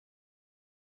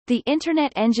The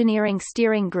Internet Engineering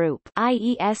Steering Group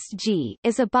 (IESG)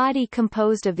 is a body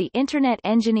composed of the Internet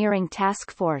Engineering Task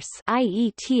Force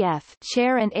 (IETF)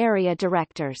 chair and area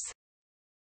directors.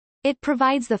 It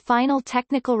provides the final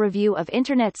technical review of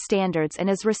Internet standards and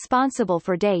is responsible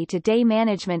for day-to-day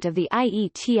management of the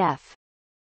IETF.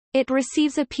 It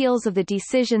receives appeals of the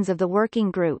decisions of the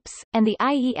working groups, and the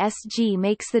IESG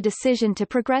makes the decision to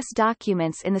progress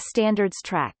documents in the standards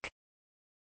track.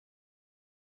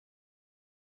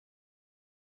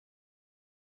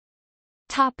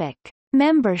 Topic: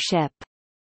 Membership.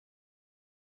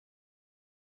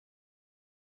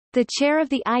 The chair of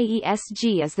the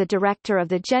IESG is the director of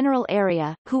the general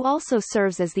area, who also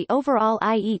serves as the overall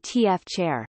IETF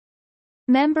chair.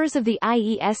 Members of the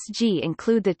IESG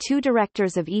include the two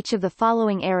directors of each of the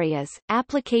following areas: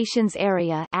 Applications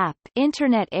Area (AP),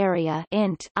 Internet Area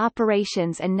 (INT),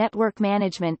 Operations and Network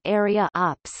Management Area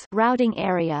 (OPS), Routing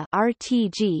Area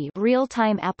 (RTG),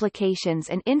 Real-Time Applications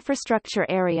and Infrastructure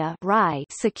Area (RI),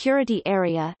 Security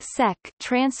Area (SEC),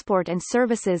 Transport and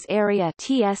Services Area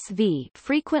 (TSV),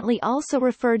 frequently also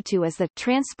referred to as the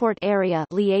Transport Area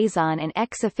Liaison, and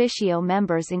ex officio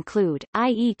members include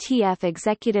IETF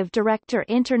Executive Director,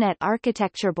 Internet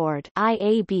Architecture Board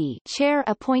 (IAB), Chair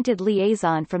appointed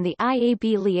liaison from the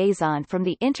IAB, liaison from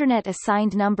the Internet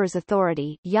Assigned Numbers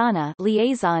Authority (IANA),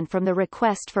 liaison from the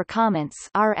Request for Comments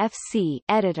 (RFC),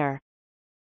 editor.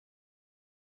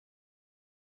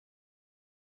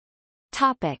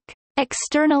 Topic: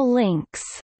 External links.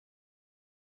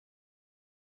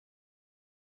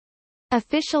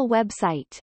 Official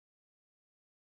website.